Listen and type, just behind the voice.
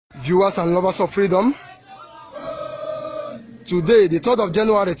Viewers and lovers of freedom, today, the 3rd of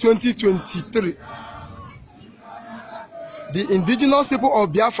January 2023, the indigenous people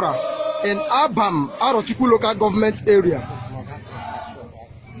of Biafra in Arochukwu local government area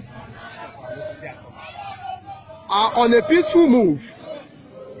are on a peaceful move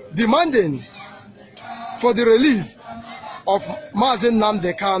demanding for the release of Mazi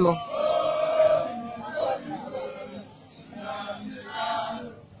Nnamdi Kanu.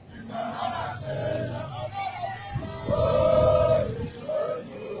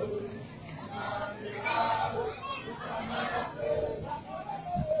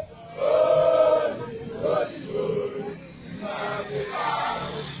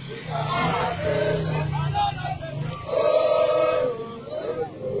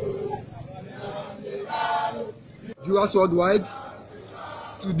 Viewers worldwide,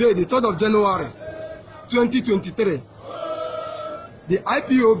 today, the 3rd of January 2023, the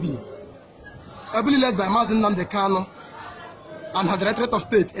IPOB, ably led by Mazi Nnamdi Kanu and her Directorate of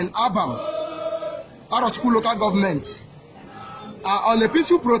State in Arochukwu local government, are on a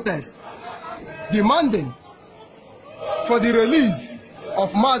peaceful protest demanding for the release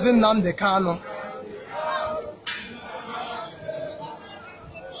of Mazi Nnamdi Kanu.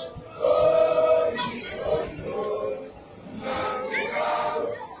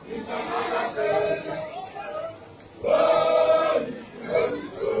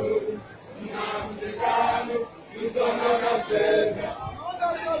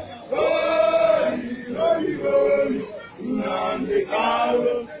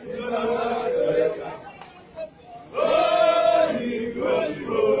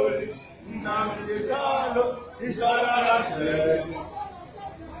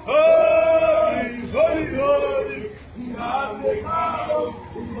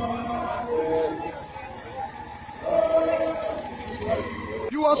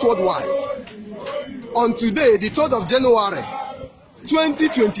 Viewers worldwide, on today, the 3rd of January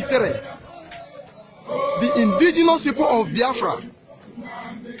 2023, the indigenous people of Biafra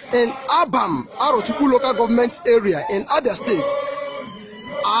in Arochukwu local government area in Abia State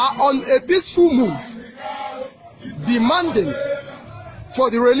are on a peaceful move demanding for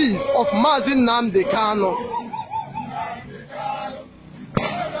the release of Mazi Nnamdi Kanu.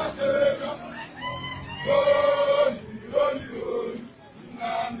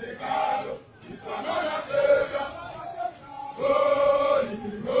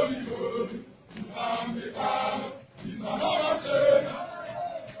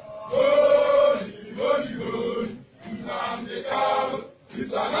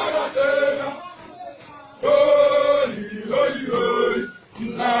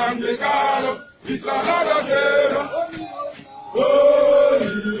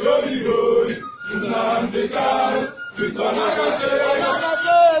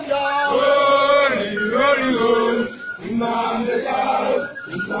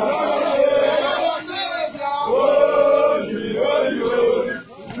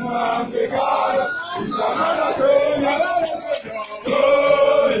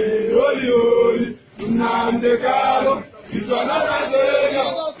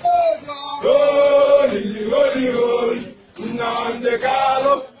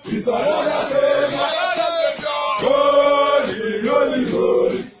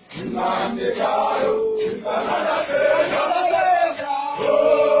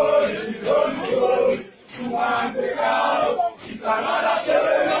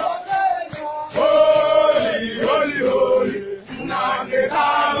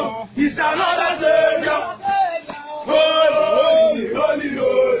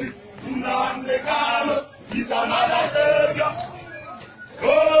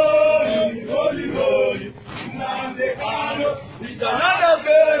 Holy, holy, holy, Nnamdi Kanu is another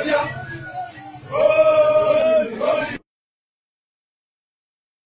Savior.